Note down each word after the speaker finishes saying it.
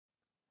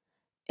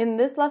In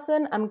this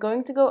lesson, I'm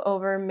going to go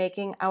over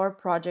making our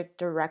project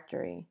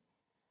directory.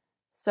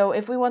 So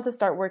if we want to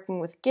start working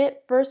with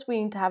Git, first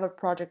we need to have a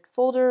project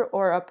folder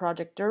or a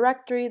project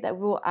directory that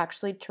we will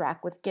actually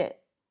track with Git.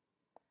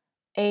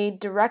 A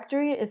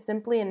directory is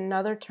simply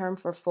another term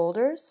for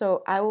folder,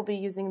 so I will be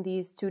using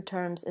these two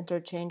terms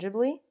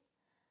interchangeably.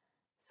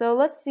 So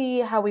let's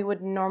see how we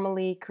would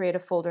normally create a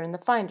folder in the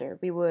Finder.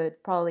 We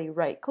would probably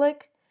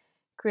right-click,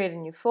 create a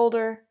new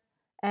folder,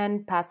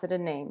 and pass it a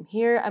name.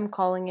 Here I'm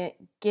calling it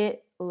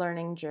Git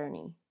Learning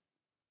Journey.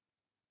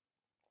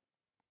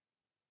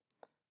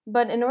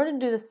 But in order to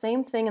do the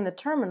same thing in the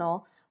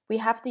terminal, we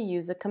have to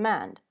use a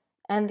command.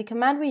 And the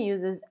command we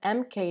use is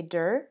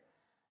mkdir,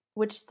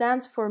 which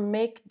stands for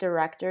make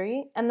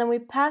directory, and then we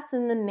pass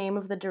in the name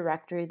of the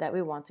directory that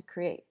we want to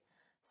create.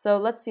 So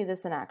let's see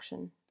this in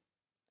action.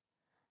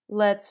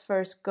 Let's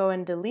first go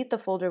and delete the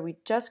folder we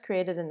just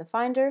created in the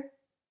Finder.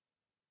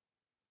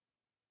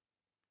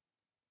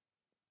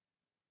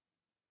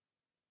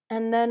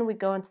 And then we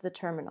go into the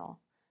terminal.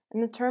 In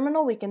the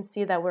terminal, we can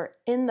see that we're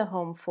in the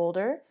home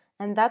folder,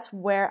 and that's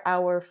where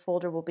our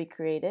folder will be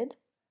created.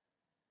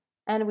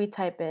 And we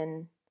type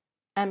in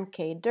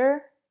mkdir,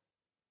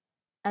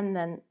 and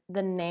then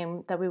the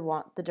name that we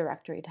want the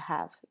directory to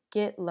have,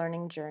 Git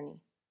Learning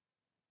Journey.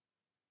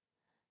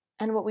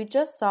 And what we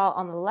just saw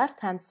on the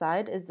left-hand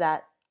side is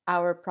that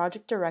our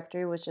project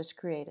directory was just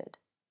created.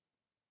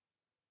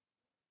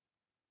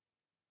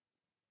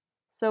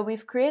 So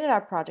we've created our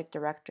project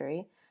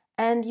directory,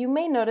 and you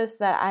may notice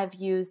that I've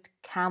used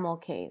camel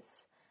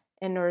case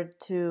in order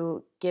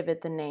to give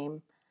it the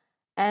name.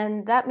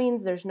 And that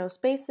means there's no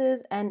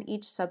spaces and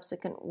each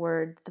subsequent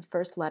word, the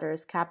first letter,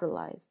 is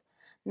capitalized.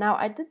 Now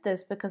I did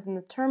this because in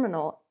the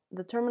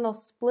terminal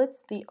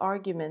splits the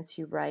arguments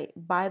you write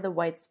by the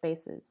white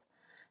spaces.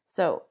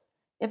 So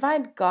if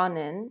I'd gone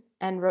in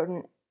and wrote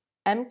an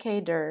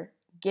mkdir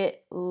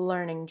git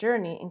learning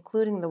journey,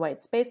 including the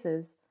white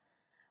spaces,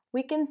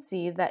 we can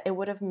see that it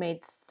would have made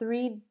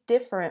 3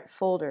 different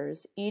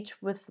folders,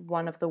 each with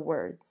one of the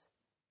words.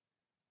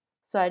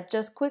 So I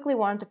just quickly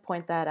wanted to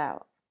point that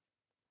out.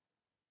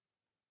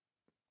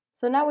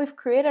 So now we've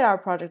created our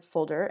project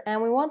folder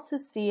and we want to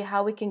see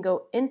how we can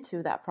go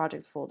into that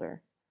project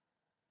folder.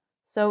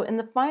 So in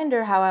the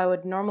Finder, how I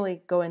would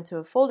normally go into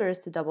a folder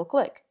is to double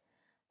click.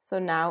 So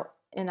now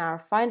in our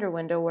Finder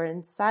window, we're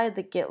inside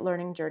the Git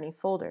Learning Journey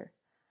folder.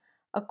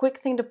 A quick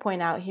thing to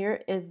point out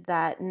here is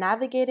that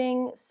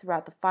navigating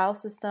throughout the file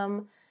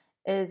system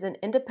is an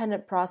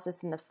independent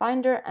process in the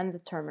Finder and the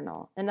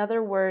terminal. In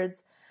other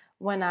words,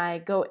 when I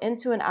go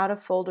into and out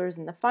of folders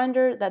in the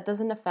Finder, that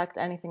doesn't affect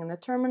anything in the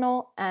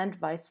terminal, and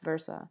vice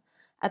versa.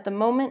 At the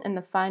moment in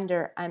the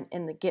Finder, I'm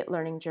in the Git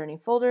Learning Journey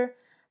folder,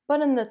 but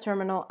in the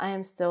terminal, I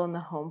am still in the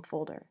home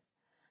folder.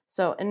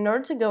 So in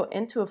order to go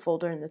into a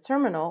folder in the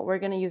terminal, we're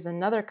going to use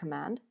another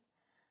command,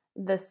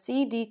 the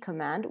cd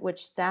command,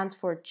 which stands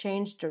for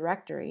change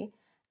directory,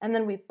 and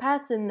then we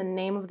pass in the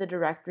name of the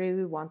directory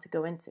we want to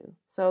go into.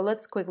 So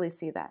let's quickly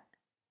see that.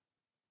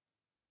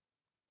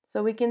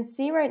 So we can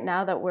see right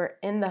now that we're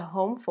in the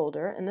home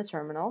folder in the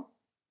terminal.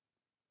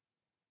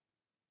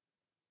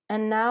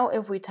 And now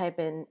if we type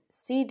in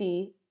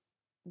cd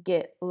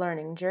git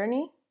learning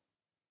journey,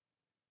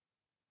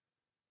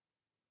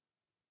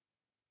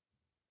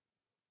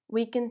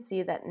 we can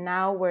see that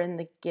now we're in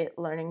the Git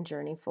Learning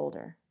Journey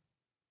folder.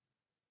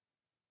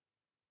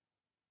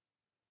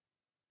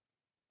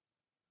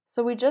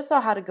 So we just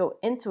saw how to go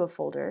into a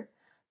folder,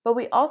 but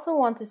we also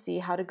want to see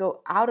how to go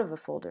out of a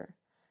folder.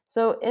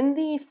 So in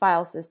the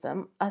file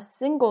system, a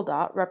single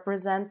dot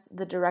represents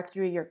the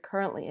directory you're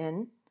currently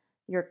in,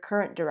 your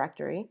current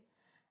directory,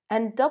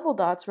 and double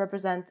dots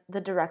represent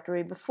the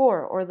directory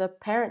before, or the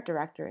parent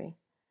directory.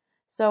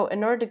 So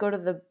in order to go to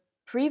the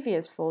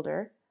previous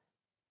folder,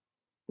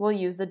 we'll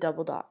use the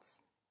double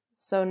dots.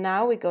 So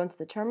now we go into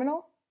the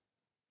terminal,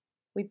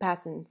 we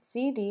pass in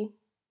cd ...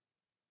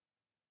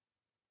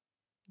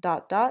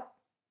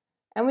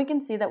 and we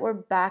can see that we're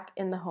back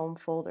in the home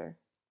folder.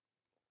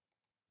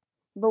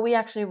 But we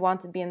actually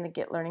want to be in the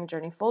Git Learning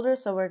Journey folder,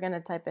 so we're going to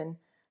type in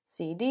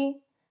cd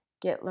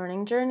Git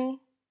Learning Journey,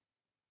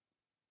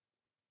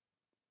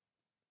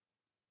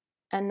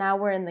 and now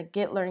we're in the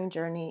Git Learning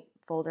Journey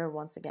folder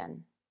once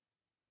again.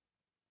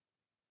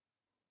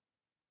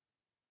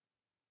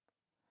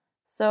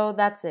 So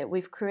that's it.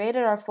 We've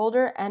created our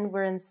folder and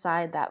we're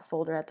inside that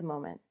folder at the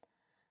moment.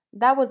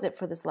 That was it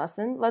for this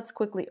lesson. Let's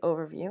quickly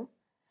overview.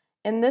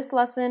 In this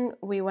lesson,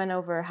 we went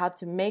over how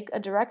to make a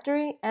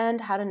directory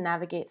and how to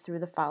navigate through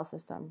the file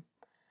system.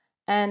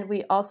 And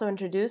we also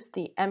introduced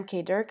the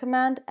mkdir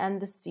command and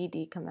the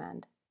cd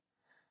command.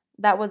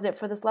 That was it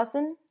for this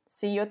lesson.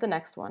 See you at the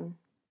next one.